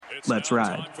It's now Let's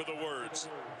ride. time for the words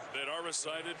that are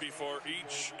recited before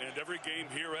each and every game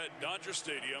here at Dodger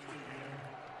Stadium.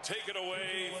 Take it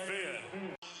away, Finn.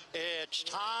 It's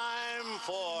time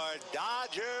for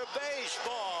Dodger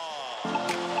baseball.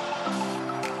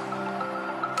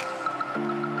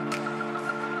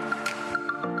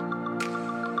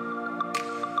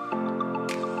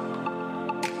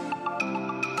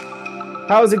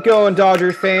 How's it going,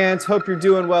 Dodgers fans? Hope you're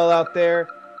doing well out there.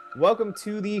 Welcome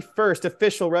to the first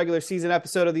official regular season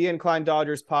episode of the Incline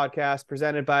Dodgers podcast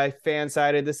presented by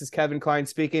Fansided. This is Kevin Klein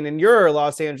speaking, and your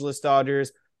Los Angeles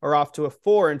Dodgers are off to a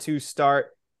 4-2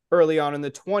 start early on in the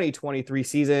 2023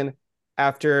 season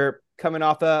after coming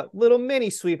off a little mini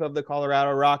sweep of the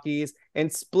Colorado Rockies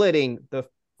and splitting the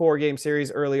 4-game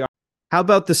series early on. How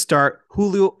about the start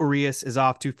Julio Urias is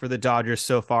off to for the Dodgers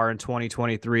so far in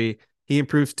 2023? He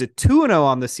improves to 2-0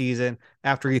 on the season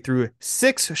after he threw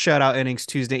 6 shutout innings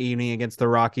Tuesday evening against the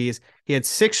Rockies. He had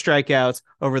 6 strikeouts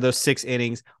over those 6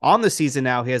 innings. On the season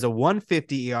now, he has a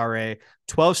 1.50 ERA,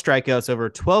 12 strikeouts over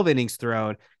 12 innings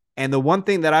thrown. And the one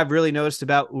thing that I've really noticed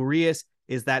about Urias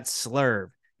is that slurve.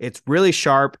 It's really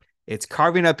sharp. It's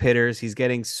carving up hitters. He's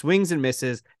getting swings and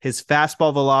misses. His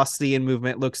fastball velocity and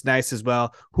movement looks nice as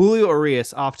well. Julio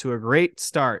Urias off to a great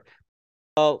start.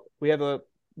 Well, we have a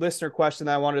listener question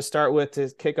that I wanted to start with to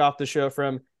kick off the show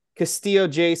from Castillo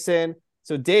Jason.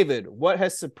 So, David, what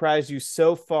has surprised you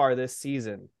so far this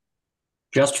season?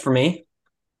 Just for me?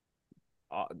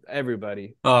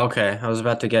 Everybody. Oh, okay. I was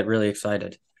about to get really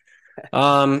excited.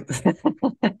 Let's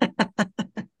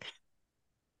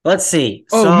see.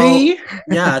 Me?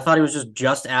 Yeah, I thought he was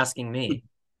just asking me.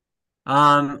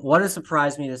 What has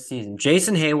surprised me this season?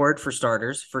 Jason Hayward for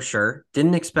starters, for sure.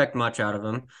 Didn't expect much out of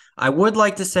him. I would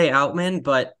like to say Outman,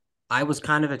 but I was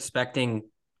kind of expecting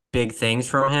big things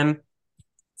from him.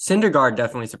 Syndergaard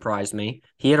definitely surprised me.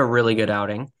 He had a really good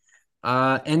outing.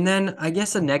 And then I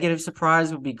guess a negative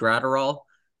surprise would be Gratterall.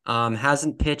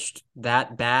 Hasn't pitched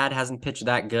that bad, hasn't pitched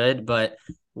that good, but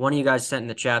one of you guys sent in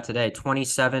the chat today,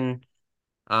 27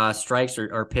 strikes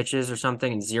or pitches or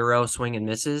something and 0 swing and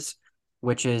misses,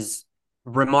 which is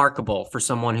remarkable for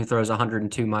someone who throws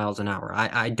 102 miles an hour.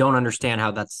 I don't understand how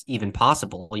that's even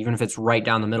possible, even if it's right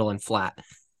down the middle and flat.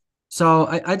 So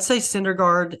I'd say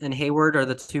Syndergaard and Hayward are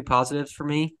the 2 positives for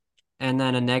me. And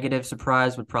then a negative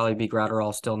surprise would probably be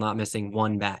Gratterall still not missing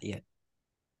 1 bat yet.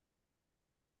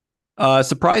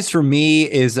 Surprise for me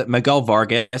is Miguel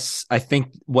Vargas. I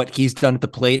think what he's done at the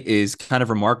plate is kind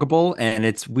of remarkable. And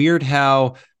it's weird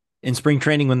how in spring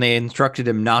training, when they instructed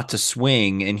him not to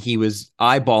swing and he was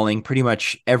eyeballing pretty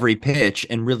much every pitch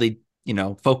and really,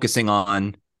 focusing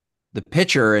on the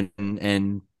pitcher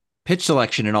and pitch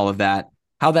selection and all of that,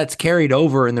 how that's carried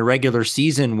over in the regular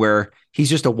season where he's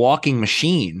just a walking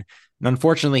machine. And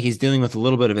unfortunately, he's dealing with a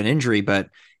little bit of an injury, but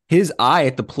his eye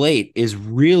at the plate is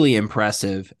really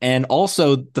impressive. And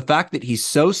also the fact that he's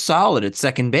so solid at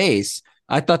second base,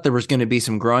 I thought there was going to be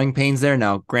some growing pains there.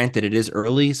 Now, granted, it is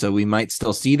early, so we might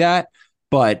still see that.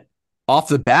 But off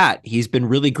the bat, he's been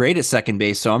really great at second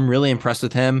base. So I'm really impressed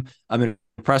with him. I'm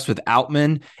impressed with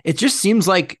Outman. It just seems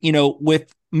like,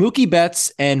 with Mookie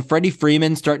Betts and Freddie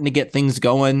Freeman starting to get things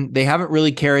going, they haven't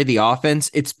really carried the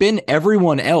offense. It's been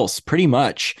everyone else pretty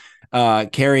much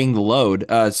carrying the load,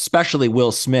 especially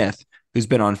Will Smith, who's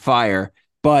been on fire.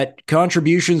 But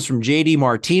contributions from JD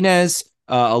Martinez,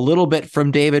 a little bit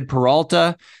from David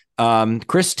Peralta,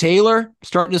 Chris Taylor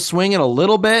starting to swing it a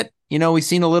little bit. We've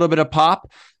seen a little bit of pop.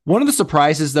 One of the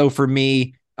surprises, though, for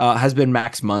me has been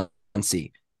Max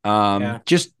Muncy.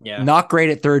 Not great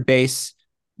at third base,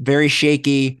 very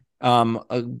shaky,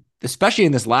 especially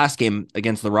in this last game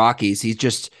against the Rockies. He's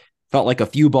just felt like a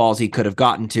few balls he could have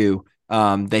gotten to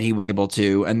that he was able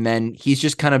to. And then he's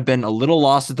just kind of been a little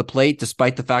lost at the plate,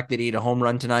 despite the fact that he had a home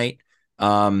run tonight.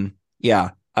 I'm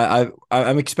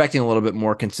expecting a little bit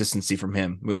more consistency from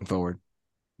him moving forward.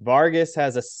 Vargas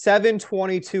has a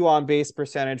 722 on base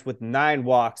percentage with 9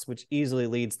 walks, which easily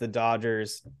leads the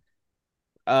Dodgers.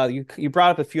 You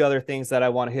brought up a few other things that I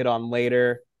want to hit on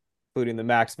later, including the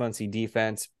Max Muncy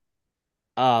defense.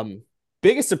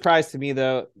 Biggest surprise to me,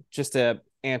 though, just to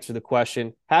answer the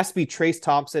question, has to be Trace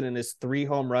Thompson and his 3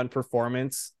 home run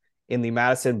performance in the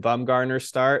Madison Bumgarner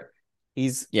start.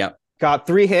 He's got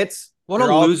 3 hits. What a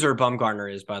loser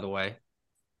Bumgarner is, by the way.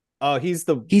 Oh, he's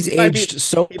aged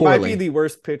so poorly. He might be the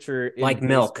worst pitcher in like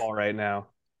baseball right now.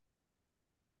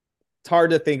 It's hard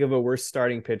to think of a worse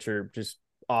starting pitcher just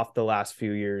off the last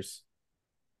few years.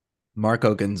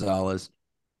 Marco Gonzalez.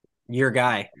 Your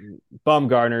guy.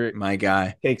 Bumgarner. My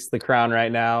guy. Takes the crown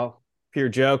right now. Pure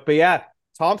joke. But yeah,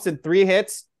 Thompson, 3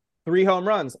 hits, 3 home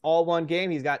runs, all one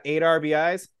game. He's got 8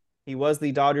 RBIs. He was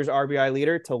the Dodgers RBI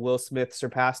leader till Will Smith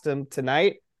surpassed him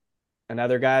tonight.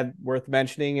 Another guy worth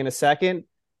mentioning in a second.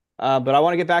 But I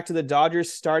want to get back to the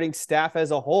Dodgers starting staff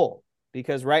as a whole,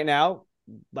 because right now,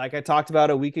 like I talked about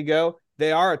a week ago,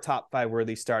 they are a top 5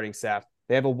 worthy starting staff.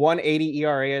 They have a 1.80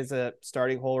 ERA as a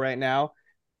starting whole right now,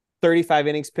 35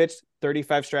 innings pitched,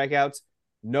 35 strikeouts,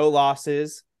 no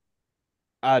losses.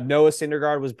 Noah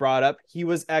Syndergaard was brought up. He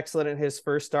was excellent in his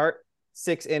first start,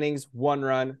 6 innings, 1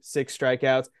 run, 6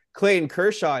 strikeouts. Clayton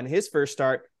Kershaw in his first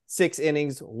start, 6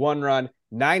 innings, 1 run,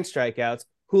 9 strikeouts.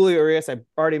 Julio Urias, I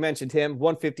already mentioned him,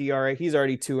 150 ERA. He's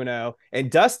already 2-0. And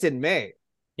Dustin May.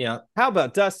 Yeah. How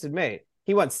about Dustin May?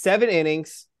 He went 7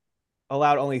 innings,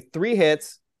 allowed only 3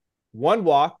 hits, 1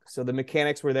 walk. So the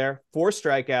mechanics were there, 4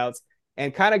 strikeouts,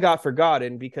 and kind of got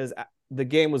forgotten because the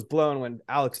game was blown when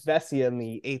Alex Vesia in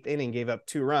the 8th inning gave up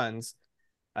 2 runs.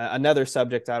 Another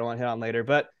subject I don't want to hit on later,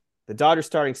 but the Dodgers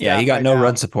starting staff. Yeah, he got no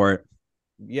run support.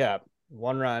 Yeah,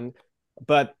 1 run.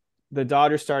 But the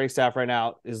Dodgers starting staff right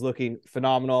now is looking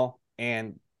phenomenal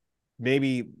and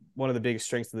maybe one of the biggest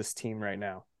strengths of this team right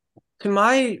now. To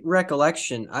my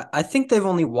recollection, I think they've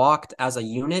only walked as a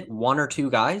unit 1 or 2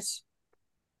 guys.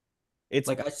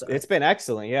 It's been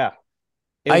excellent, yeah.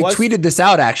 I tweeted this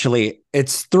out, actually.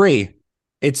 It's 3.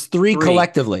 It's 3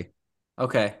 collectively.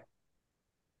 Okay.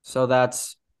 So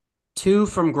that's 2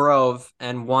 from Grove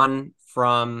and 1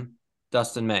 from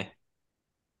Dustin May.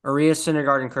 Urias,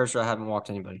 Syndergaard, and Kershaw haven't walked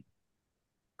anybody.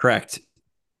 Correct.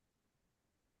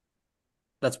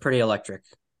 That's pretty electric.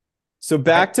 So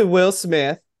back to Will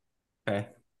Smith. Okay.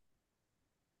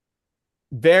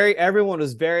 Everyone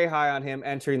was very high on him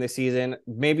entering the season.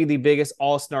 Maybe the biggest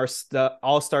all-star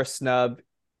snub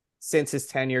since his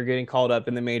tenure getting called up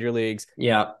in the major leagues.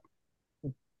 Yeah.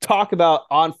 Talk about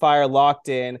on fire, locked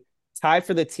in, tied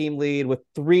for the team lead with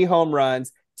 3 home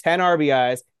runs, 10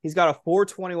 RBIs. He's got a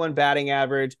 .421 batting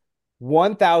average,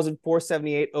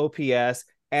 1,478 OPS,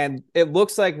 and it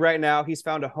looks like right now he's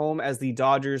found a home as the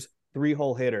Dodgers'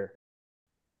 3-hole hitter.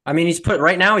 I mean, he's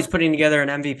putting together an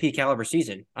MVP caliber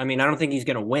season. I mean, I don't think he's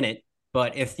going to win it,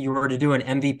 but if you were to do an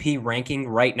MVP ranking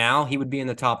right now, he would be in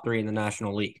the top 3 in the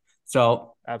National League.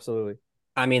 So, absolutely.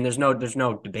 I mean, there's no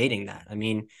debating that. I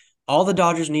mean, all the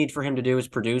Dodgers need for him to do is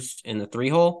produce in the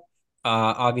 3-hole.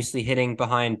 Obviously, hitting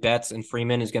behind Betts and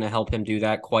Freeman is going to help him do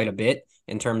that quite a bit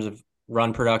in terms of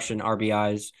run production,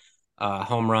 RBIs,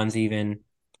 home runs even.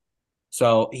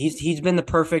 So he's been the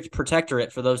perfect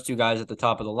protectorate for those 2 guys at the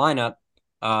top of the lineup.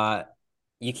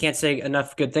 You can't say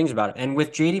enough good things about it. And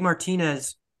with JD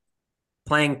Martinez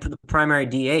playing the primary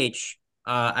DH,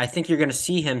 I think you're going to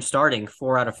see him starting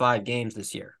 4 out of 5 games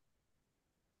this year.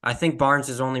 I think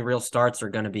Barnes' only real starts are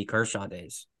going to be Kershaw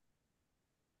days.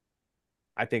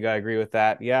 I think I agree with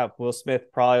that. Yeah, Will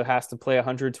Smith probably has to play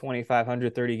 125,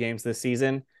 130 games this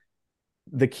season.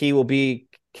 The key will be,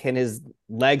 can his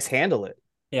legs handle it?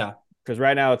 Yeah. Because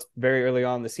right now it's very early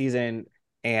on in the season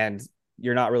and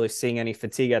you're not really seeing any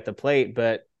fatigue at the plate.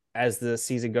 But as the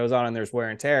season goes on and there's wear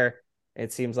and tear,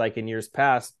 it seems like in years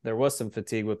past, there was some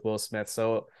fatigue with Will Smith.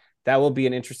 So that will be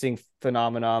an interesting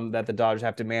phenomenon that the Dodgers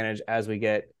have to manage as we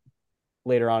get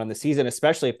later on in the season,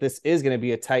 especially if this is going to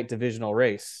be a tight divisional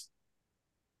race.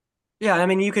 Yeah, I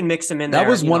mean, you can mix him in there. That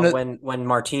was when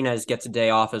Martinez gets a day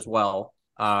off as well.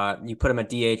 You put him at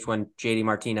DH when JD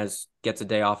Martinez gets a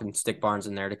day off and stick Barnes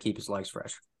in there to keep his legs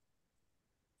fresh.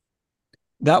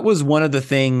 That was one of the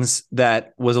things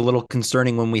that was a little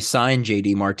concerning when we signed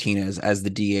JD Martinez as the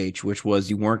DH, which was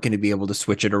you weren't going to be able to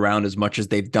switch it around as much as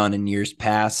they've done in years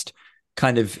past.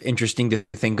 Kind of interesting to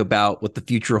think about what the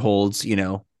future holds,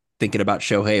 thinking about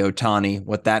Shohei Ohtani,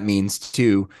 what that means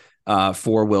too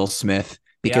for Will Smith,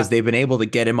 because they've been able to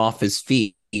get him off his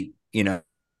feet,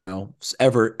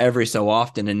 every so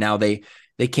often. And now they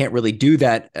can't really do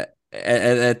that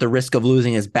at the risk of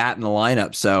losing his bat in the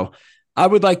lineup. So I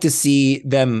would like to see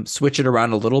them switch it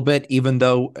around a little bit, even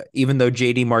though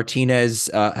JD Martinez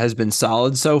has been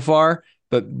solid so far,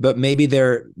 but maybe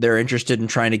they're interested in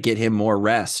trying to get him more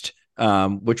rest,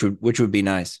 which would be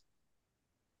nice.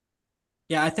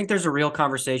 Yeah, I think there's a real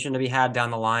conversation to be had down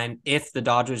the line if the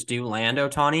Dodgers do land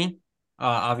Ohtani.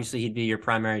 Obviously, he'd be your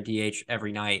primary DH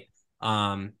every night.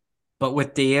 But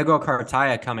with Diego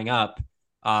Cartaya coming up,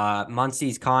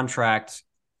 Muncy's contract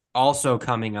also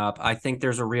coming up, I think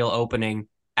there's a real opening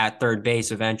at third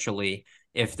base eventually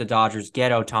if the Dodgers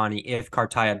get Ohtani. If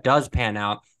Cartaya does pan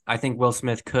out, I think Will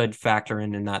Smith could factor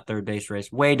in that third base race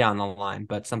way down the line,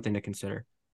 but something to consider.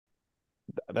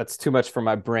 That's too much for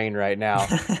my brain right now.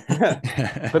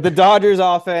 But the Dodgers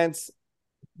offense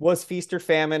was feast or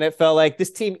famine. It felt like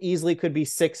this team easily could be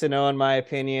 6-0 in my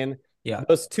opinion. Yeah.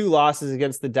 Those 2 losses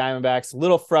against the Diamondbacks, a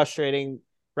little frustrating.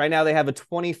 Right now they have a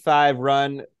 25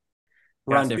 run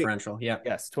differential. Yeah.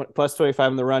 Yes, plus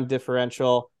 25 in the run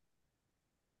differential.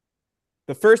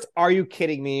 The first "Are you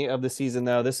kidding me" of the season,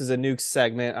 though, this is a nuke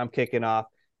segment I'm kicking off,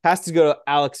 has to go to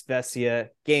Alex Vesia,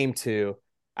 game 2.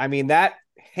 I mean, that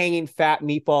hanging fat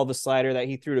meatball of a slider that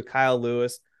he threw to Kyle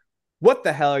Lewis. What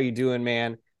the hell are you doing,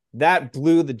 man? That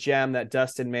blew the gem that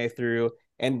Dustin May threw.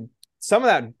 And some of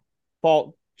that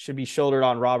fault should be shouldered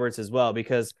on Roberts as well,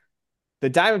 because the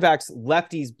Diamondbacks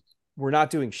lefties were not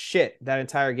doing shit that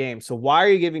entire game. So why are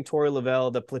you giving Torey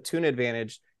Lovell the platoon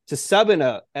advantage to sub in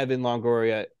a Evan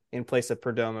Longoria in place of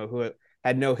Perdomo, who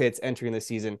had no hits entering the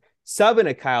season, sub in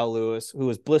a Kyle Lewis, who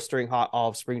was blistering hot all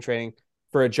of spring training,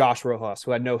 for a Josh Rojas,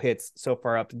 who had no hits so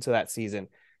far up until that season?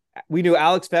 We knew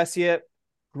Alex Vesia,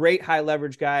 great high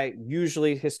leverage guy,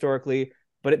 usually historically,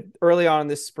 but early on in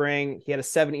this spring, he had a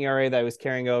 7 ERA that he was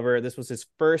carrying over. This was his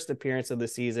first appearance of the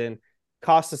season.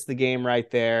 Cost us the game right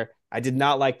there. I did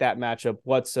not like that matchup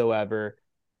whatsoever.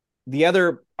 The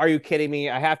other, "Are you kidding me?"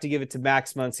 I have to give it to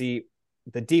Max Muncy.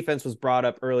 The defense was brought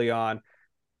up early on.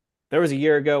 There was a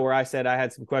year ago where I said I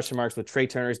had some question marks with Trey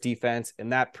Turner's defense,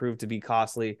 and that proved to be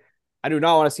costly. I do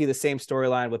not want to see the same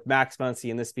storyline with Max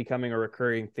Muncy and this becoming a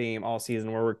recurring theme all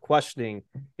season, where we're questioning,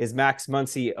 is Max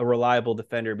Muncy a reliable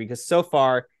defender? Because so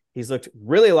far he's looked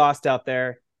really lost out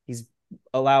there. He's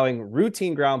allowing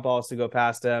routine ground balls to go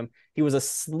past him. He was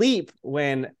asleep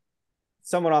when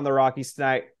someone on the Rockies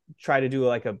tonight tried to do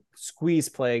like a squeeze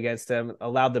play against him,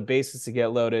 allowed the bases to get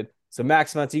loaded. So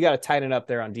Max Muncy, you got to tighten up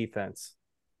there on defense.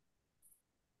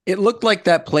 It looked like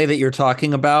that play that you're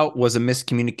talking about was a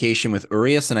miscommunication with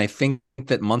Urias, and I think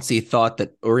that Muncy thought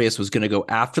that Urias was going to go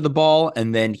after the ball,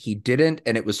 and then he didn't,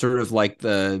 and it was sort of like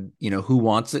the, who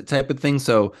wants it type of thing.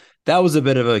 So that was a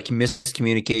bit of a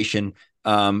miscommunication.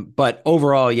 But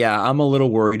overall, yeah, I'm a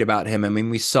little worried about him. I mean,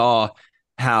 we saw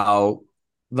how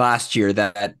last year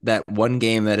that one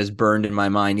game that is burned in my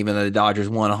mind, even though the Dodgers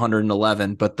won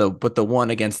 111, but the one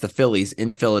against the Phillies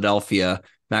in Philadelphia,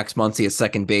 Max Muncy at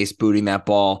second base, booting that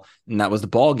ball, and that was the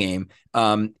ball game.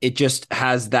 It just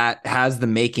has the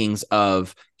makings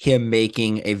of him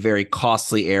making a very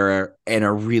costly error and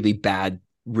a really bad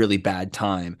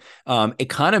time. It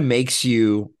kind of makes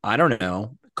you, I don't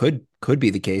know, could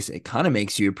be the case. It kind of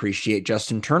makes you appreciate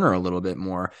Justin Turner a little bit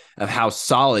more, of how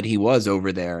solid he was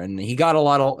over there. And he got a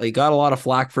lot of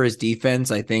flack for his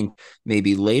defense, I think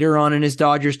maybe later on in his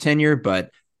Dodgers tenure,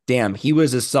 but damn, he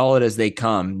was as solid as they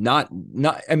come. I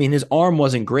mean, his arm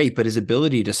wasn't great, but his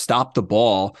ability to stop the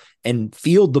ball and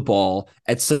field the ball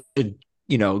at such a,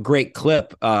 great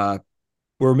clip,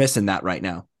 we're missing that right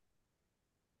now.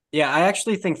 Yeah, I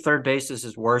actually think third base is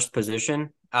his worst position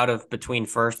out of between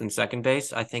first and second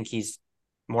base. I think he's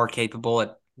more capable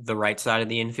at the right side of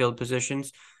the infield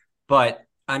positions. But,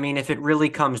 I mean, if it really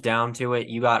comes down to it,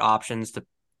 you got options to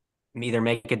either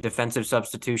make a defensive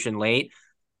substitution late,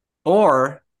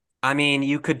 or, I mean,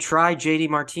 you could try JD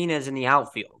Martinez in the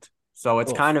outfield. So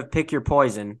it's kind of pick your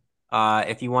poison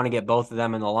if you want to get both of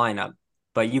them in the lineup.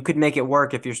 But you could make it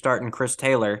work if you're starting Chris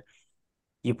Taylor.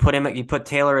 You put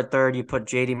Taylor at third, you put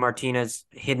JD Martinez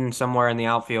hidden somewhere in the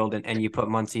outfield, and you put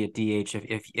Muncy at DH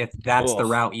if that's the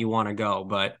route you want to go.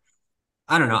 But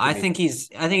I don't know. I think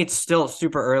it's still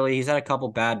super early. He's had a couple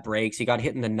bad breaks. He got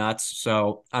hit in the nuts,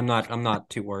 so I'm not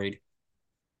too worried.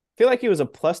 I feel like he was a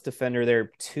plus defender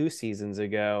there 2 seasons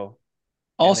ago.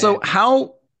 Also,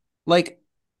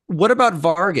 what about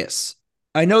Vargas?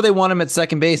 I know they want him at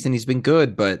second base and he's been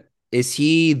good, but is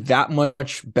he that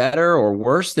much better or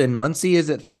worse than Muncy is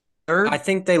at third? I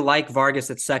think they like Vargas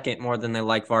at second more than they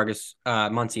like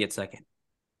Muncy at second.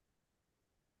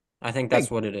 I think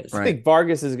that's what it is. I think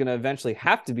Vargas is going to eventually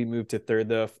have to be moved to third,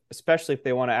 though, especially if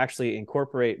they want to actually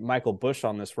incorporate Michael Busch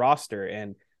on this roster.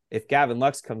 And if Gavin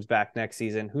Lux comes back next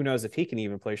season, who knows if he can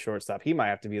even play shortstop? He might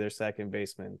have to be their second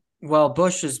baseman. Well,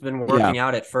 Busch has been working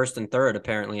out at first and third,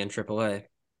 apparently, in AAA.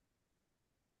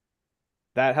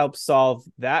 That helps solve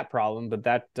that problem, but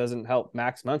that doesn't help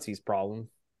Max Muncy's problem.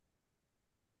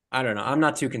 I don't know. I'm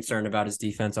not too concerned about his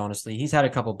defense, honestly. He's had a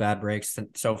couple bad breaks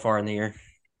so far in the year.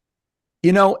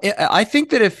 I think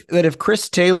that if Chris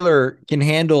Taylor can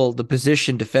handle the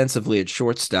position defensively at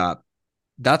shortstop,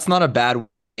 that's not a bad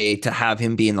way to have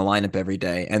him be in the lineup every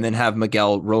day, and then have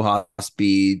Miguel Rojas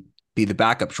be the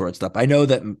backup shortstop. I know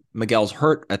that Miguel's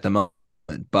hurt at the moment,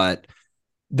 but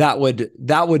that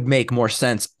would make more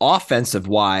sense offensive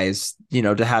wise,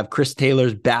 to have Chris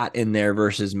Taylor's bat in there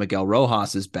versus Miguel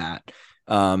Rojas's bat.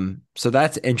 So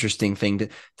that's an interesting thing to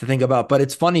think about. But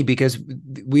it's funny because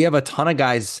we have a ton of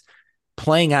guys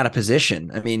playing out of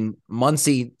position. I mean,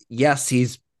 Muncy, yes,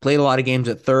 he's played a lot of games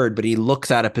at third, but he looks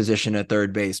out of position at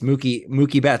third base.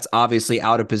 Mookie Betts obviously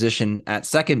out of position at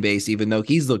second base, even though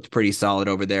he's looked pretty solid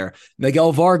over there.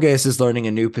 Miguel Vargas is learning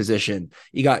a new position.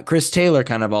 You got Chris Taylor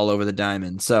kind of all over the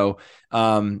diamond. So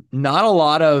not a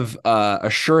lot of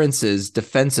assurances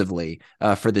defensively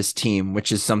for this team,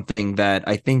 which is something that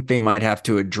I think they might have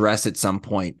to address at some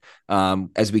point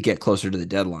as we get closer to the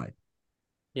deadline.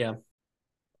 Yeah.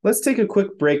 Let's take a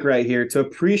quick break right here to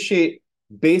appreciate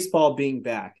baseball being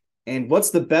back. And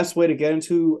what's the best way to get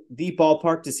into the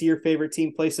ballpark to see your favorite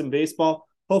team play some baseball?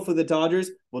 Hopefully the Dodgers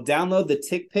will download the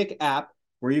TickPick app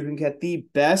where you can get the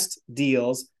best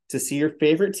deals to see your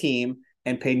favorite team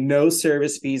and pay no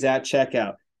service fees at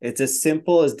checkout. It's as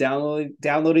simple as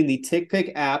downloading the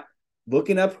TickPick app,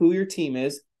 looking up who your team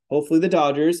is, hopefully the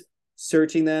Dodgers,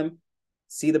 searching them,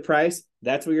 see the price.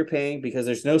 That's what you're paying because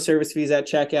there's no service fees at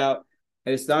checkout.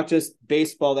 And it's not just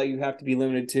baseball that you have to be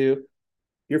limited to.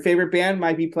 Your favorite band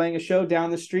might be playing a show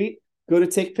down the street. Go to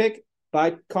TickPick,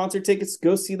 buy concert tickets,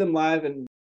 go see them live. And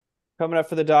coming up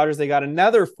for the Dodgers, they got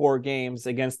another 4 games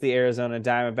against the Arizona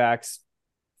Diamondbacks.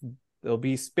 They'll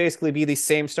basically be the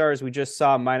same stars we just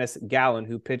saw, minus Gallen,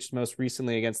 who pitched most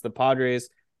recently against the Padres.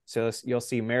 So you'll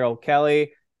see Merrill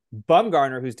Kelly,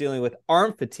 Bumgarner, who's dealing with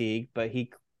arm fatigue, but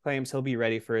he claims he'll be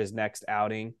ready for his next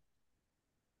outing.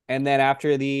 And then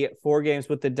after the 4 games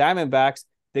with the Diamondbacks,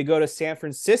 they go to San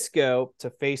Francisco to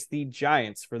face the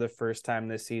Giants for the first time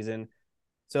this season.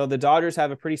 So the Dodgers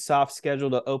have a pretty soft schedule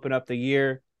to open up the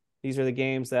year. These are the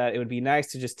games that it would be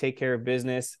nice to just take care of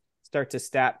business, start to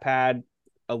stat pad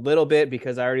a little bit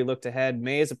because I already looked ahead.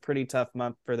 May is a pretty tough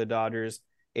month for the Dodgers.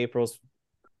 April's,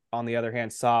 on the other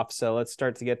hand, soft. So let's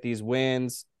start to get these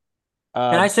wins.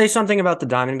 Can I say something about the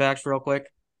Diamondbacks real quick?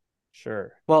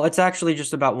 Sure. Well, it's actually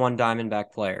just about one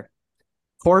Diamondback player.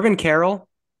 Corbin Carroll,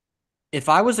 if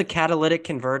I was a catalytic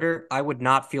converter, I would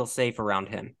not feel safe around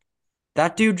him.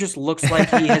 That dude just looks like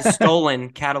he has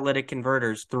stolen catalytic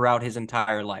converters throughout his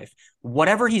entire life.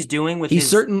 Whatever he's doing with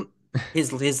his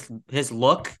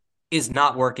look is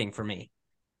not working for me.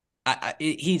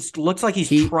 He looks like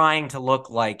he's trying to look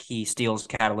like he steals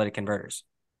catalytic converters.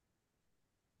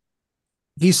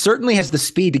 He certainly has the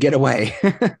speed to get away.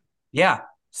 Yeah.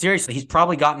 Seriously, he's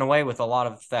probably gotten away with a lot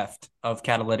of theft of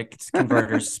catalytic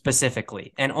converters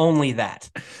specifically, and only that.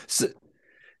 So,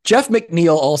 Jeff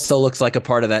McNeil also looks like a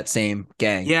part of that same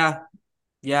gang.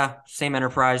 Yeah, same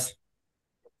enterprise.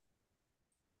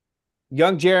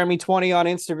 Young Jeremy 20 on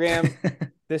Instagram.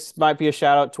 This might be a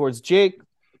shout out towards Jake.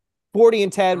 40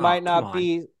 and 10 might not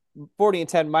be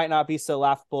so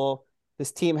laughable.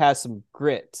 This team has some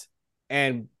grit.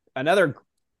 And another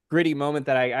gritty moment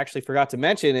that I actually forgot to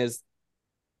mention is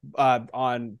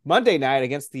on Monday night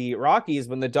against the Rockies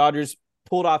when the Dodgers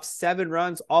pulled off 7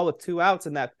 runs, all with 2 outs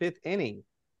in that 5th inning.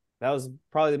 That was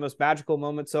probably the most magical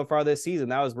moment so far this season.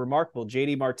 That was remarkable.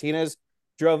 JD Martinez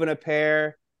drove in a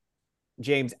pair.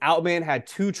 James Outman had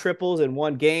 2 triples in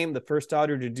one game. The first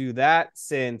Dodger to do that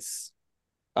since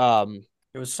it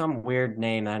was some weird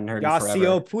name I hadn't heard of forever.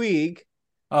 Yasiel Puig.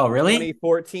 Oh, really?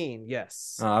 2014,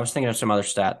 yes. I was thinking of some other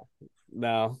stat.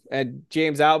 No. And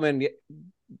James Outman,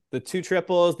 the 2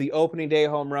 triples, the opening day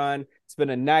home run. It's been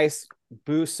a nice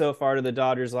boost so far to the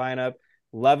Dodgers lineup.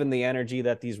 Loving the energy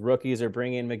that these rookies are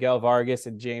bringing, Miguel Vargas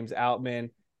and James Outman.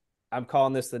 I'm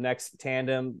calling this the next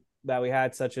tandem that we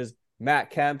had, such as Matt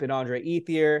Kemp and Andre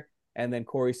Ethier, and then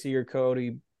Corey Seager,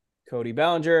 Cody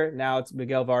Bellinger. Now it's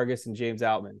Miguel Vargas and James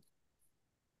Outman.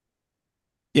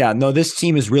 Yeah, no, this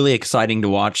team is really exciting to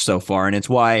watch so far, and it's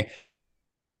why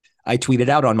I tweeted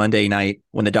out on Monday night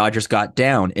when the Dodgers got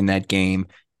down in that game,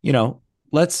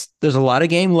 there's a lot of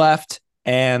game left.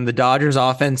 And the Dodgers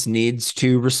offense needs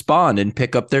to respond and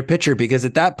pick up their pitcher because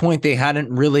at that point they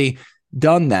hadn't really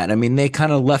done that. I mean, they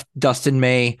kind of left Dustin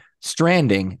May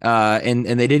stranding and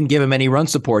they didn't give him any run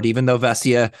support, even though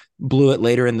Vesia blew it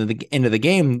later into the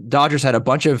game. Dodgers had a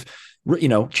bunch of,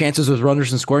 chances with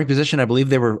runners in scoring position. I believe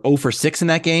they were 0 for 6 in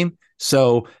that game.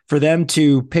 So for them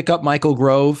to pick up Michael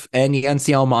Grove and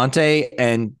Yancy Almonte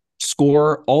and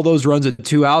score all those runs at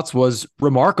 2 outs was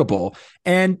remarkable.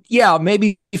 And yeah,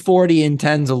 maybe 40 and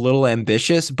 10 is a little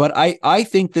ambitious, but I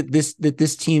think that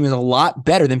this team is a lot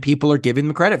better than people are giving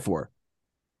them credit for.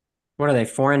 What are they,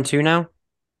 4-2 now?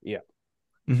 Yeah.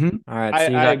 Mm-hmm. All right. So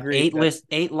you got agree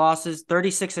 8 losses,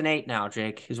 36-8 now,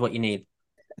 Jake, is what you need.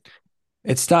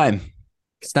 It's time.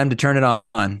 It's time to turn it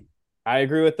on. I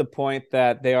agree with the point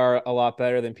that they are a lot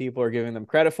better than people are giving them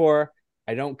credit for.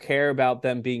 I don't care about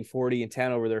them being 40 and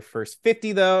 10 over their first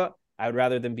 50, though. I would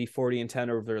rather them be 40 and 10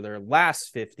 over their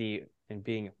last 50 and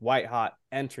being white hot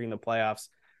entering the playoffs.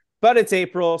 But it's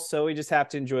April, so we just have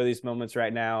to enjoy these moments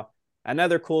right now.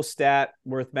 Another cool stat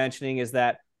worth mentioning is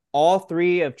that All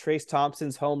three of Trace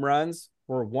Thompson's home runs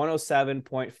were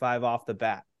 107.5 off the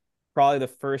bat. Probably the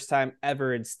first time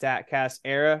ever in StatCast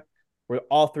era where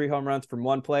all three home runs from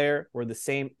one player were the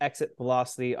same exit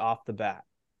velocity off the bat.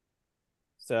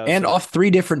 And off three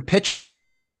different pitches.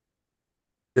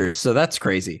 So that's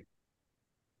crazy.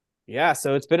 Yeah,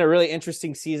 so it's been a really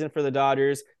interesting season for the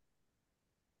Dodgers.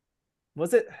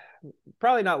 Was it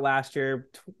probably not last year?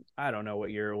 I don't know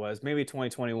what year it was. Maybe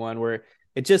 2021, where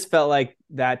it just felt like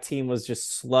that team was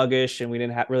just sluggish and we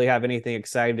didn't really have anything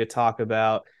exciting to talk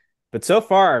about. But so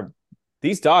far,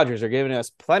 these Dodgers are giving us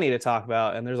plenty to talk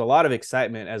about, and there's a lot of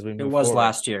excitement as we move forward. It was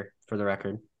last year, for the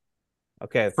record.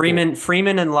 Okay.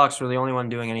 Freeman and Lux were the only one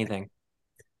doing anything.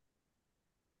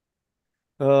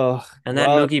 Oh, and then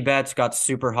Mookie Betts got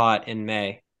super hot in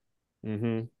May.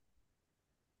 Mm-hmm.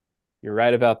 You're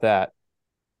right about that.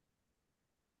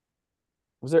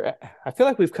 I feel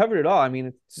like we've covered it all. I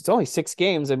mean, it's only 6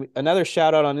 games. I mean, another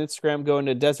shout out on Instagram going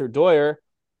to Desert Doyer.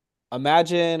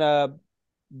 Imagine the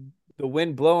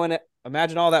wind blowing it.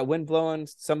 Imagine all that wind blowing,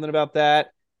 something about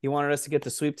that. He wanted us to get the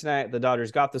sweep tonight. The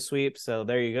Dodgers got the sweep, so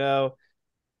there you go.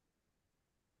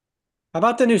 How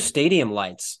about the new stadium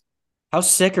lights? How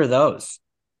sick are those?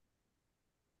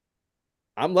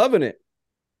 I'm loving it.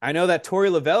 I know that Torey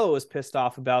Lovullo was pissed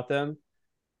off about them,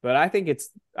 but I think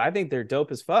they're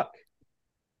dope as fuck.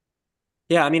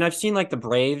 Yeah, I mean, I've seen like the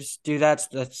Braves do that.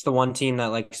 That's the one team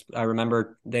that like I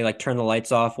remember they like turn the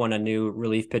lights off when a new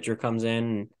relief pitcher comes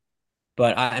in.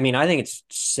 But I mean, I think it's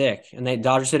sick. And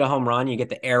Dodgers hit a home run. You get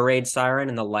the air raid siren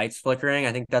and the lights flickering.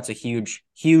 I think that's a huge,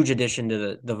 huge addition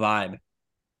to the vibe.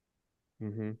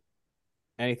 Mm-hmm.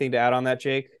 Anything to add on that,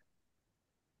 Jake?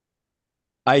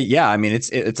 I mean,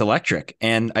 it's electric,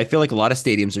 and I feel like a lot of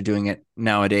stadiums are doing it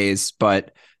nowadays.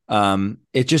 But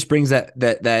it just brings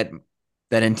that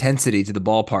intensity to the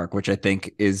ballpark, which I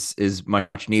think is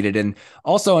much needed. And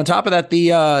also on top of that,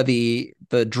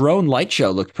 the drone light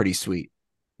show looked pretty sweet.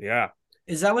 Yeah.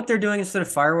 Is that what they're doing instead of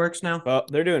fireworks now? Well,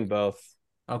 they're doing both.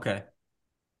 Okay.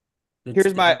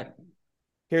 Here's my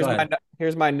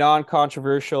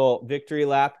non-controversial victory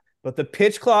lap, but the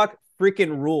pitch clock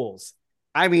freaking rules.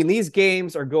 I mean, these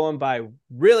games are going by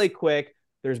really quick.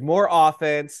 There's more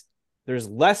offense. There's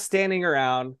less standing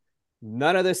around.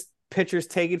 None of this pitchers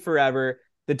taking forever.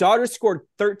 The Dodgers scored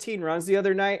 13 runs the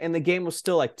other night, and the game was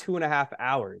still like 2.5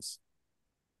 hours.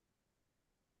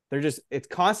 It's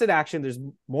constant action. There's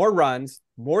more runs,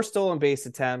 more stolen base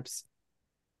attempts.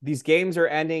 These games are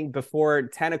ending before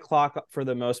 10 o'clock for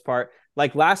the most part.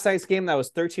 Like last night's game, that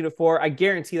was 13-4. I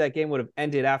guarantee that game would have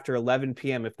ended after 11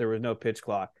 p.m. if there was no pitch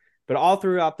clock. But all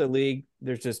throughout the league,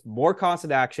 there's just more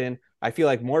constant action. I feel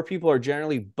like more people are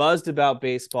generally buzzed about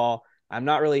baseball. I'm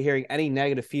not really hearing any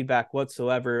negative feedback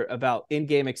whatsoever about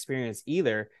in-game experience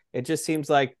either. It just seems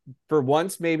like for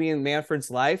once, maybe in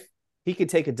Manfred's life, he could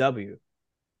take a W.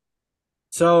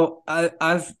 So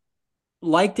I've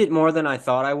liked it more than I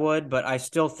thought I would, but I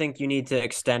still think you need to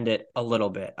extend it a little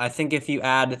bit. I think if you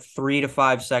add 3 to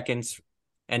 5 seconds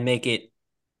and make it,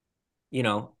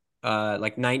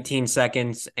 like 19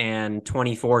 seconds and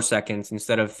 24 seconds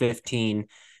instead of 15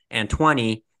 and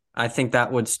 20, I think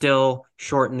that would still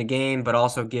shorten the game, but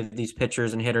also give these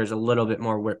pitchers and hitters a little bit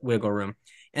more wiggle room.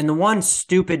 And the one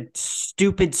stupid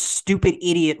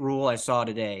idiot rule I saw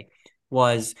today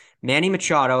was Manny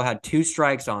Machado had 2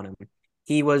 strikes on him.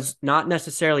 He was not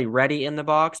necessarily ready in the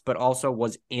box, but also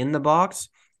was in the box,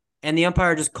 and the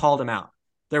umpire just called him out.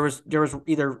 There was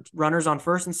either runners on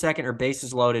first and second or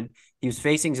bases loaded. He was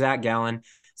facing Zach Gallen.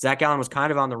 Zach Gallen was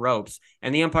kind of on the ropes,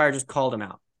 and the umpire just called him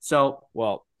out. So,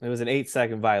 well, it was an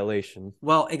 8-second violation.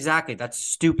 Well, exactly. That's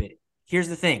stupid. Here's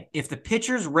the thing: if the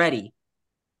pitcher's ready,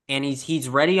 and he's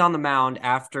ready on the mound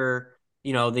after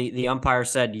the umpire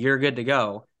said you're good to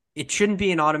go, it shouldn't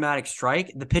be an automatic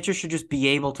strike. The pitcher should just be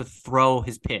able to throw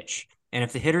his pitch. And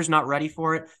if the hitter's not ready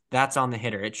for it, that's on the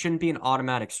hitter. It shouldn't be an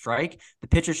automatic strike. The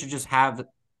pitcher should just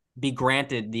be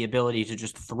granted the ability to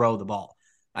just throw the ball.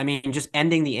 I mean, just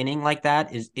ending the inning like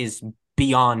that is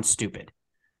beyond stupid.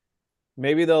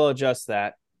 Maybe they'll adjust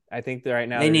that. I think that right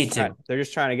now they're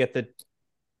just trying to get the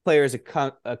players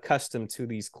accustomed to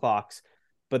these clocks.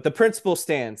 But the principle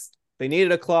stands. They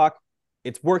needed a clock.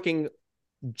 It's working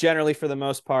generally for the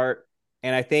most part.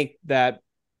 And I think that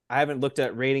I haven't looked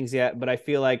at ratings yet, but I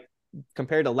feel like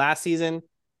compared to last season,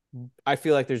 I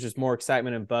feel like there's just more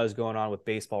excitement and buzz going on with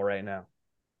baseball right now.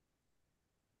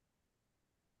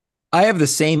 I have the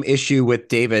same issue with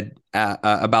David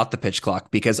about the pitch clock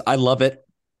because I love it.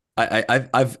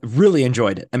 I've really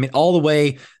enjoyed it. I mean, all the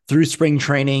way through spring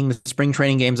training, the spring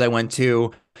training games I went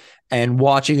to, And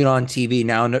watching it on TV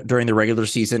now during the regular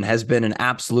season has been an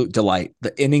absolute delight.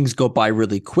 The innings go by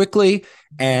really quickly,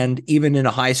 and even in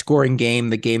a high-scoring game,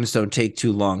 the games don't take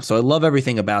too long. So I love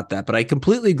everything about that. But I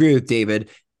completely agree with David.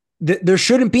 There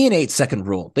shouldn't be an 8-second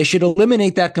rule. They should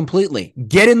eliminate that completely.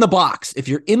 Get in the box. If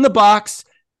you're in the box,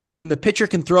 the pitcher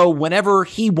can throw whenever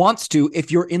he wants to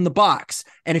if you're in the box.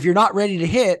 And if you're not ready to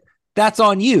hit, that's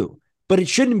on you. But it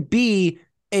shouldn't be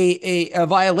a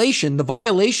violation. The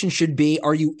violation should be,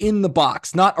 are you in the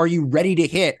box? Not, are you ready to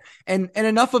hit? And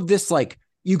enough of this, like,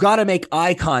 you got to make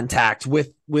eye contact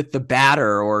with the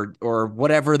batter or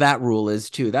whatever that rule is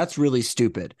too. That's really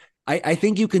stupid. I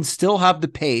think you can still have the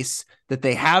pace that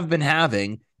they have been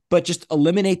having, but just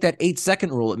eliminate that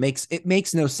 8-second rule. It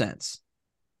makes no sense.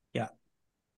 Yeah.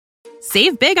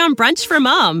 Save big on brunch for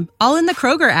mom, all in the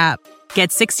Kroger app. Get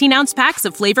 16-ounce packs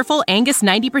of flavorful Angus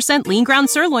 90% lean ground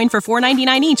sirloin for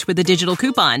 $4.99 each with a digital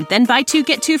coupon. Then buy 2,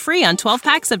 get 2 free on 12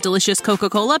 packs of delicious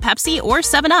Coca-Cola, Pepsi, or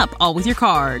 7-Up, all with your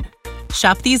card.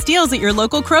 Shop these deals at your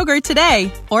local Kroger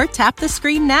today, or tap the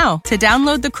screen now to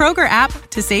download the Kroger app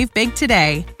to save big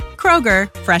today.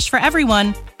 Kroger, fresh for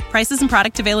everyone. Prices and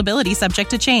product availability subject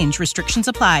to change. Restrictions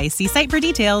apply. See site for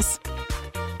details.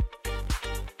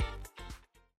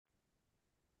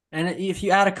 And if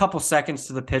you add a couple seconds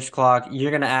to the pitch clock, you're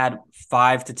going to add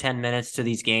 5 to 10 minutes to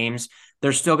these games.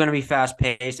 They're still going to be fast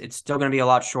paced. It's still going to be a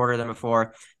lot shorter than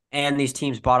before. And these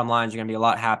teams' bottom lines are going to be a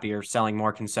lot happier selling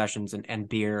more concessions and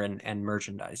beer and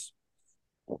merchandise.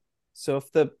 So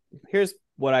here's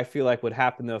what I feel like would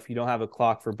happen though if you don't have a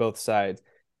clock for both sides.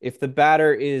 If the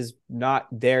batter is not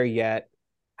there yet,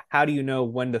 how do you know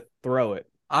when to throw it?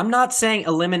 I'm not saying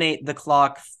eliminate the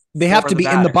clock. They have to be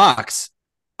in the box.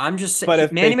 I'm just saying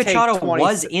Manny Machado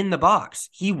was in the box.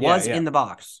 He was in the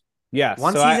box. Yeah.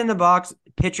 Once he's in the box,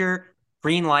 pitcher,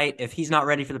 green light. If he's not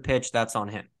ready for the pitch, that's on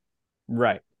him.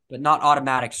 Right. But not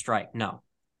automatic strike. No.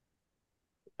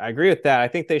 I agree with that. I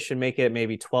think they should make it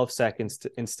maybe 12 seconds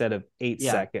instead of 8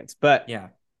 seconds. But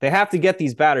they have to get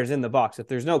these batters in the box. If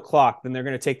there's no clock, then they're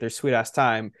going to take their sweet ass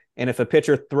time. And if a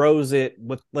pitcher throws it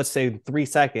with, let's say, 3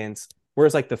 seconds,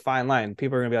 where's like the fine line?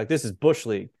 People are going to be like, this is Bush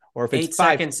League. Or if it's 8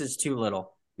 seconds is too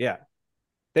little. Yeah.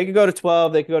 They could go to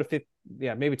 12. They could go to 15.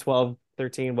 Yeah, maybe 12,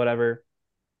 13, whatever.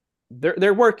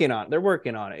 They're working on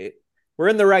it. We're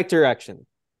in the right direction.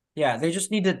 Yeah, they just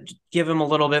need to give him a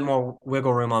little bit more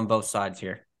wiggle room on both sides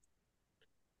here.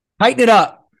 Tighten it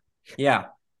up. Yeah.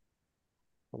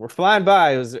 We're flying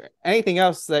by. Was there anything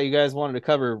else that you guys wanted to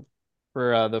cover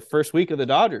for the first week of the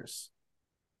Dodgers?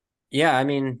 Yeah, I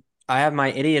mean, I have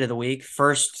my idiot of the week,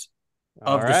 first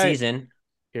of the season.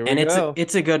 Here we go.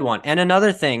 It's a good one. And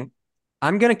another thing,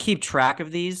 I'm going to keep track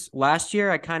of these. Last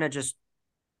year, I kind of just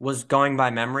was going by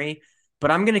memory,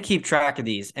 but I'm going to keep track of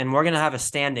these, and we're going to have a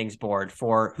standings board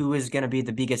for who is going to be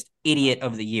the biggest idiot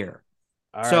of the year.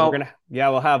 All right,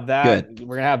 we'll have that. Good.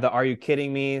 We're going to have the Are You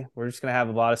Kidding Me? We're just going to have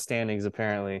a lot of standings,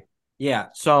 apparently. Yeah,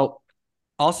 so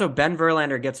also Ben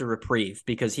Verlander gets a reprieve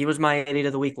because he was my idiot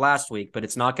of the week last week, but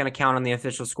it's not going to count on the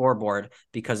official scoreboard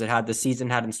because the season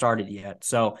hadn't started yet.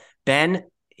 So, Ben,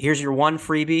 here's your one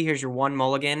freebie. Here's your one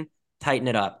mulligan. Tighten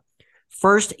it up.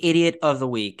 First idiot of the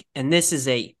week, and this is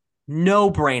a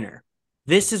no-brainer.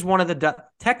 This is one of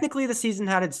technically the season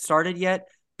hadn't started yet,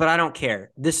 but I don't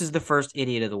care. This is the first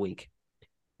idiot of the week.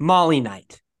 Molly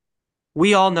Knight.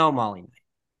 We all know Molly Knight.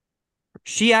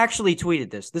 She actually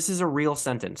tweeted this. This is a real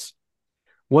sentence.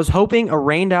 Was hoping a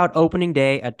rained-out opening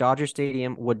day at Dodger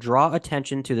Stadium would draw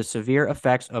attention to the severe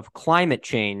effects of climate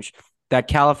change that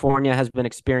California has been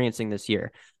experiencing this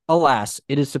year. Alas,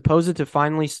 it is supposed to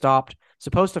finally stop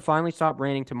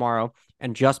raining tomorrow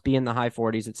and just be in the high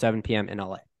 40s at 7 p.m. in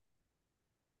LA.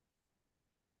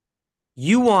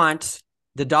 You want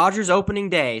the Dodgers opening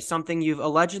day, something you've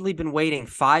allegedly been waiting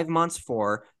 5 months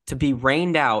for, to be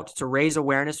rained out to raise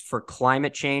awareness for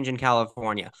climate change in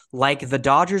California. Like the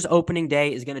Dodgers opening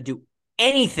day is going to do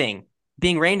anything.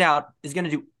 Being rained out is going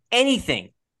to do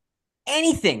anything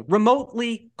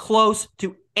remotely close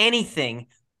to anything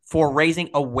for raising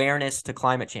awareness to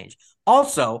climate change.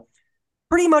 Also,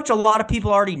 pretty much a lot of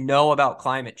people already know about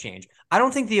climate change. I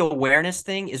don't think the awareness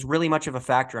thing is really much of a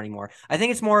factor anymore. I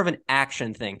think it's more of an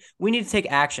action thing. We need to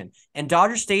take action. And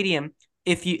Dodger Stadium,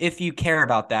 if you care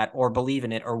about that or believe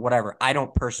in it or whatever, I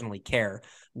don't personally care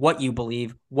what you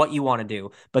believe, what you want to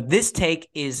do. But this take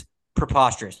is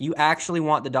preposterous. You actually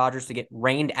want the Dodgers to get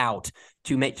rained out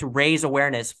to raise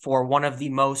awareness for one of the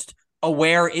most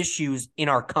aware issues in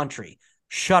our country.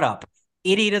 Shut up.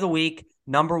 Idiot of the week,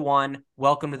 number 1.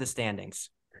 Welcome to the standings.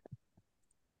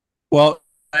 Well,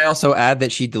 I also add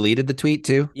that she deleted the tweet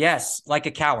too. Yes, like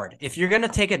a coward. If you're going to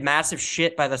take a massive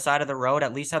shit by the side of the road,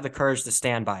 at least have the courage to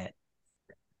stand by it.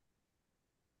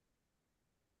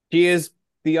 She is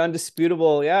the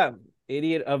undisputable,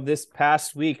 idiot of this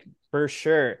past week for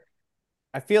sure.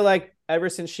 I feel like ever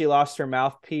since she lost her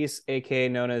mouthpiece, aka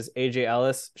known as AJ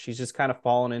Ellis, she's just kind of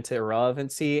fallen into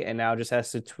irrelevancy and now just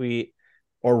has to tweet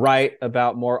or write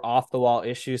about more off the wall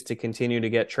issues to continue to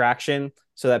get traction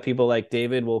so that people like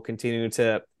David will continue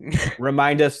to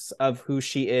remind us of who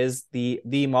she is, the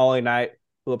Molly Knight,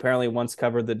 who apparently once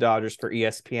covered the Dodgers for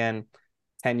ESPN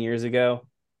 10 years ago.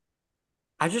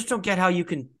 I just don't get how you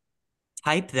can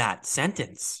type that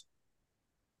sentence.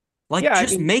 Like,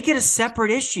 make it a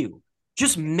separate issue.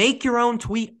 Just make your own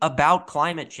tweet about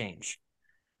climate change.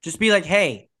 Just be like,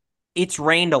 hey, it's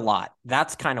rained a lot.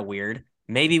 That's kind of weird.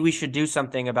 Maybe we should do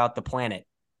something about the planet.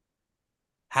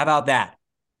 How about that?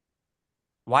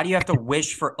 Why do you have to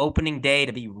wish for opening day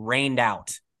to be rained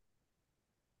out?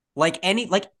 Like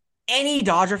any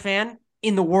Dodger fan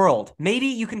in the world, maybe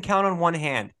you can count on one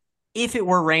hand, if it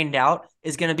were rained out,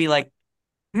 is going to be like,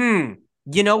 you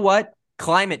know what?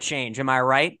 Climate change, am I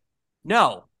right?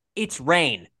 No, it's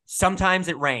rain. Sometimes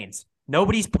it rains.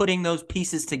 Nobody's putting those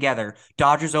pieces together.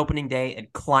 Dodgers opening day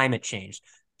and climate change.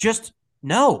 Just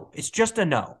no. It's just a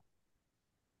no.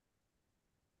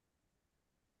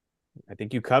 I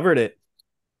think you covered it.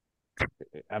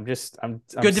 I'm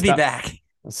good to be back.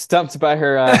 I'm stumped by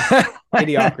her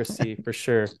idiocracy for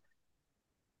sure.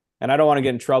 And I don't want to get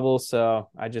in trouble, so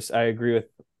I agree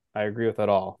with it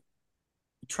all.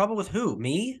 Trouble with who?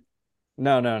 Me?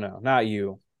 No, not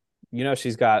you. You know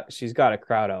she's got a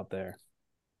crowd out there.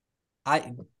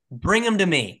 I bring them to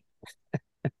me.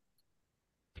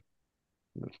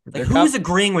 Like, who's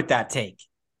agreeing with that take?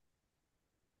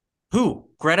 Who?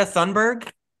 Greta Thunberg?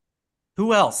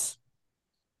 Who else?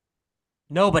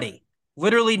 Nobody.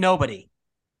 Literally nobody.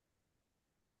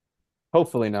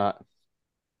 Hopefully not.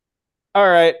 All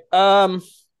right.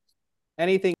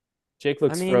 Anything? Jake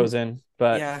looks frozen,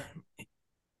 but yeah.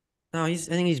 No, I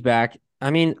think he's back. I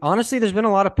mean, honestly, there's been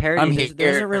a lot of parity.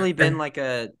 There hasn't really been like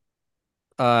a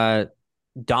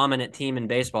dominant team in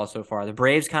baseball so far. The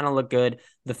Braves kind of look good.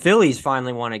 The Phillies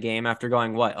finally won a game after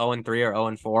going 0-3 or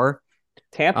 0-4.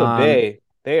 Tampa Bay.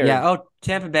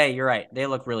 Tampa Bay. You're right. They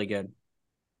look really good.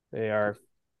 They are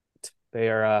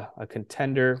a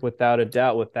contender without a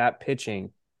doubt with that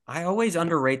pitching. I always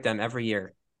underrate them every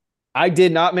year. I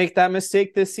did not make that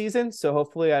mistake this season, so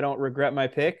hopefully I don't regret my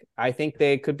pick. I think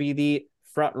they could be the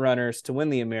front runners to win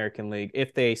the American League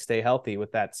if they stay healthy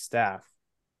with that staff.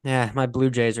 Yeah, my Blue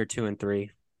Jays are 2-3.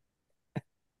 It's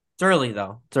early,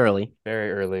 though. It's early.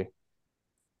 Very early.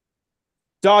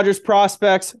 Dodgers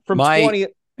prospects from 20.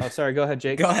 Oh, sorry. Go ahead,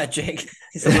 Jake. Go ahead, Jake.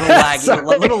 He's a little laggy.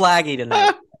 A little laggy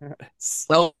tonight.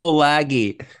 So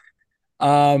laggy.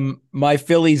 My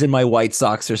Phillies and my White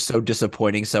Sox are so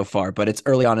disappointing so far, but it's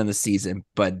early on in the season.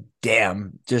 But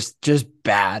damn, just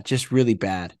bad, just really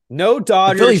bad. No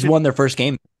Dodgers. The Phillies won their first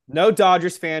game. No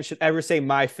Dodgers fan should ever say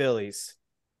my Phillies.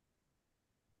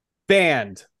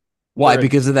 Banned. Why?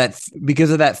 Because of that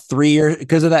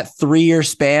 3-year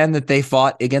span that they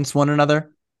fought against one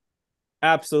another.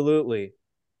 Absolutely.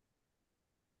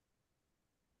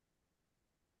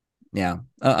 Yeah,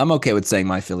 I'm okay with saying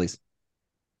my Phillies.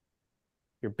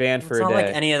 You're banned for a day. It's not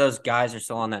like any of those guys are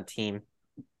still on that team.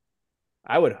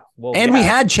 I would. Well, we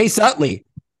had Chase Utley.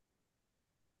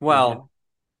 Well,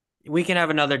 we can have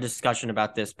another discussion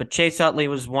about this, but Chase Utley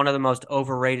was one of the most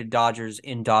overrated Dodgers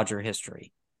in Dodger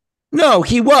history. No,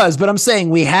 he was, but I'm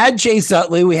saying we had Chase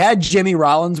Utley, we had Jimmy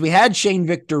Rollins, we had Shane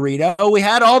Victorino, we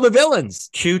had all the villains.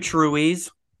 Chooch Ruiz.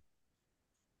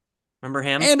 Remember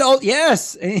him? And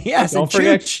yes. Don't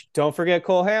forget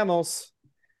Cole Hamels.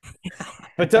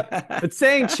 But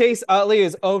saying Chase Utley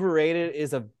is overrated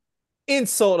is an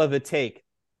insult of a take.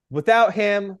 Without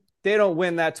him, they don't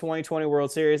win that 2020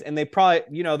 World Series, and they probably,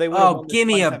 they would. Oh, give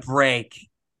me a break.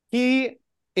 He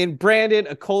branded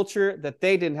a culture that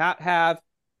they did not have.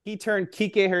 He turned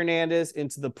Kike Hernandez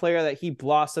into the player that he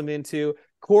blossomed into.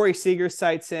 Corey Seager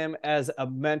cites him as a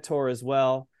mentor as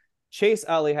well. Chase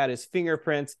Utley had his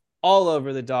fingerprints all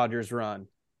over the Dodgers run.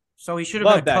 So he should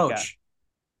have been a coach. Guy.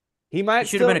 He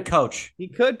should have been a coach. He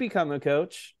could become a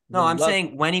coach. No, I'm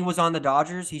saying when he was on the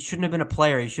Dodgers, he shouldn't have been a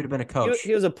player. He should have been a coach.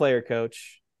 He was a player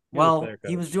coach.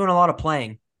 He was doing a lot of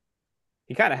playing.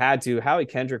 He kind of had to. Howie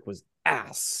Kendrick was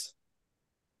ass.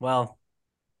 Well,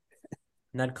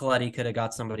 Ned Colletti could have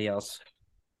got somebody else.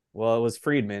 Well, it was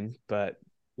Friedman, but...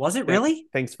 Was it really?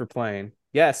 Thanks for playing.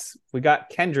 Yes, we got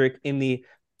Kendrick in the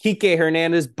Kike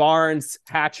Hernandez, Barnes,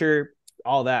 Hatcher,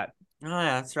 all that. Oh,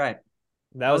 yeah, that's right.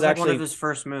 That was actually one of his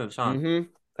first moves, huh? Mm-hmm.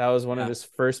 That was one of his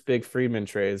first big Friedman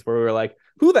trades where we were like,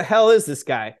 who the hell is this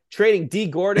guy? Trading D.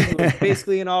 Gordon, who was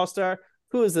basically an all-star.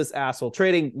 Who is this asshole?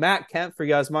 Trading Matt Kemp for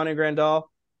Yasmani Grandal.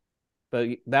 but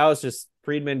that was just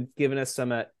Friedman giving us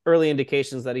some early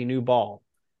indications that he knew ball.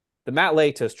 The Matt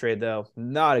Latos trade, though,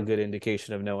 not a good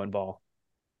indication of knowing ball.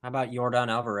 How about Yordan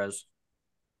Alvarez?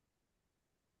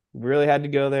 Really had to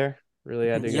go there. Really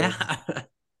had to go. Yeah.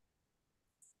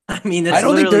 I mean,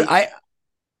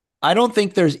 I don't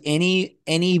think there's any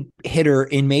hitter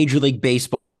in Major League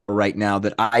Baseball right now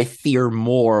that I fear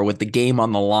more with the game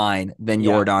on the line than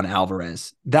Yordan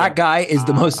Alvarez. That guy is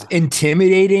the most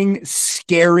intimidating,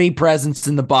 scary presence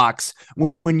in the box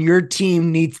when your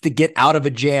team needs to get out of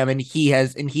a jam and he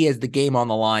has the game on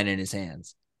the line in his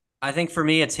hands. I think for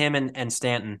me, it's him and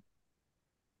Stanton.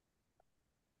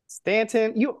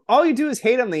 Stanton, all you do is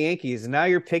hate on the Yankees, and now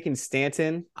you're picking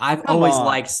Stanton. I've always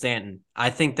liked Stanton. I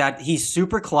think that he's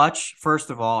super clutch, first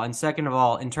of all, and second of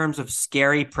all, in terms of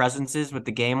scary presences with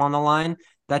the game on the line,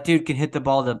 that dude can hit the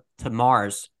ball to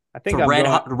Mars. I think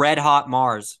red hot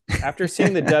Mars. After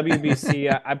seeing the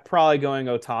WBC, I'm probably going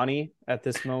Ohtani at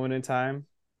this moment in time.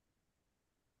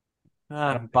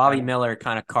 Bobby Miller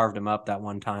kind of carved him up that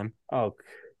one time. Oh,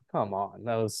 come on.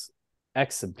 That was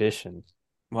exhibition.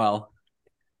 Well,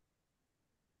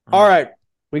 all right.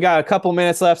 We got a couple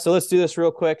minutes left, so let's do this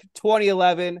real quick.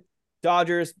 2011,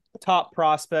 Dodgers top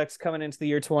prospects coming into the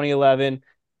year 2011.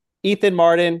 Ethan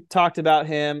Martin, talked about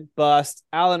him, bust.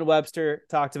 Alan Webster,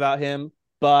 talked about him,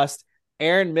 bust.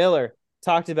 Aaron Miller,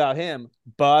 talked about him,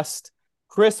 bust.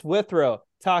 Chris Withrow,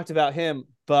 talked about him,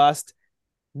 bust.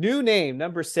 New name,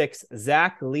 number 6,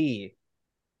 Zach Lee.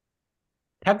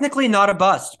 Technically not a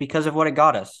bust because of what it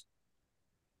got us.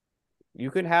 You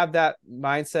can have that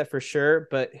mindset for sure,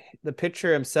 but the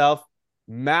pitcher himself,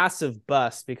 massive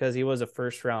bust because he was a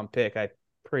first-round pick, I'm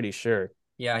pretty sure.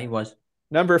 Yeah, he was.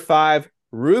 Number 5,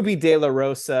 Ruby De La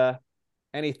Rosa.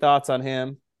 Any thoughts on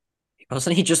him?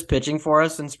 Wasn't he just pitching for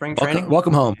us in spring training?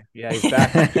 Welcome home. Yeah, he's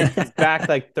back. He's back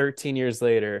like 13 years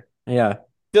later. Yeah.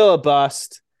 Still a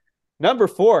bust. Number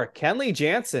 4, Kenley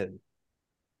Jansen.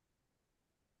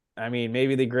 I mean,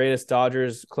 maybe the greatest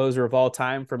Dodgers closer of all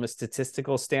time from a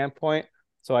statistical standpoint.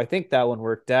 So I think that one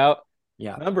worked out.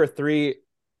 Yeah. Number 3,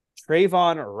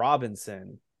 Trayvon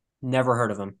Robinson. Never heard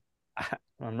of him.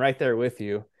 I'm right there with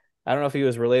you. I don't know if he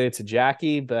was related to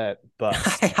Jackie, but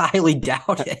I highly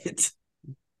doubt it.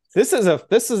 This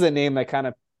is a name that kind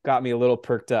of got me a little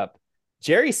perked up.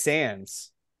 Jerry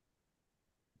Sands.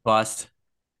 Bust.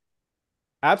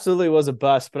 Absolutely was a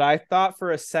bust, but I thought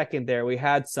for a second there we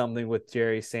had something with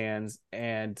Jerry Sands,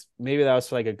 and maybe that was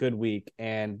for like a good week,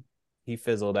 and he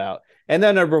fizzled out. And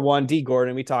then number 1, D.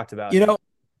 Gordon, we talked about.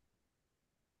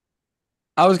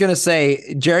 I was gonna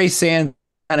say Jerry Sands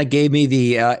kind of gave me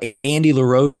the Andy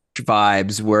LaRoche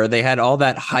vibes, where they had all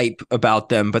that hype about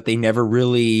them, but they never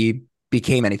really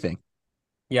became anything.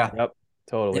 Yeah. Yep.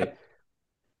 Totally. Yep.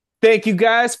 Thank you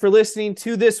guys for listening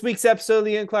to this week's episode of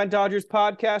the Incline Dodgers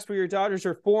podcast, where your Dodgers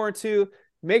are 4-2.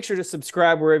 Make sure to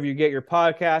subscribe wherever you get your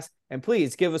podcast, and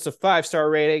please give us a 5-star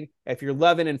rating if you're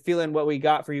loving and feeling what we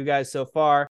got for you guys so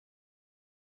far.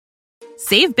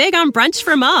 Save big on brunch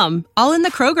for mom, all in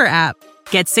the Kroger app.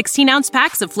 Get 16-ounce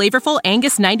packs of flavorful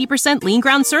Angus 90% lean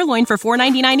ground sirloin for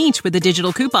 $4.99 each with a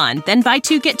digital coupon. Then buy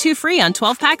 2, get 2 free on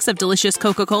 12 packs of delicious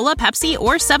Coca-Cola, Pepsi,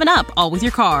 or 7-Up, all with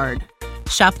your card.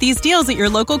 Shop these deals at your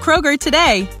local Kroger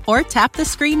today, or tap the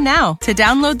screen now to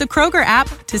download the Kroger app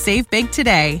to save big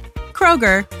today.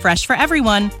 Kroger, fresh for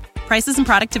everyone. Prices and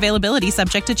product availability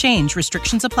subject to change.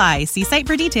 Restrictions apply. See site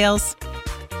for details.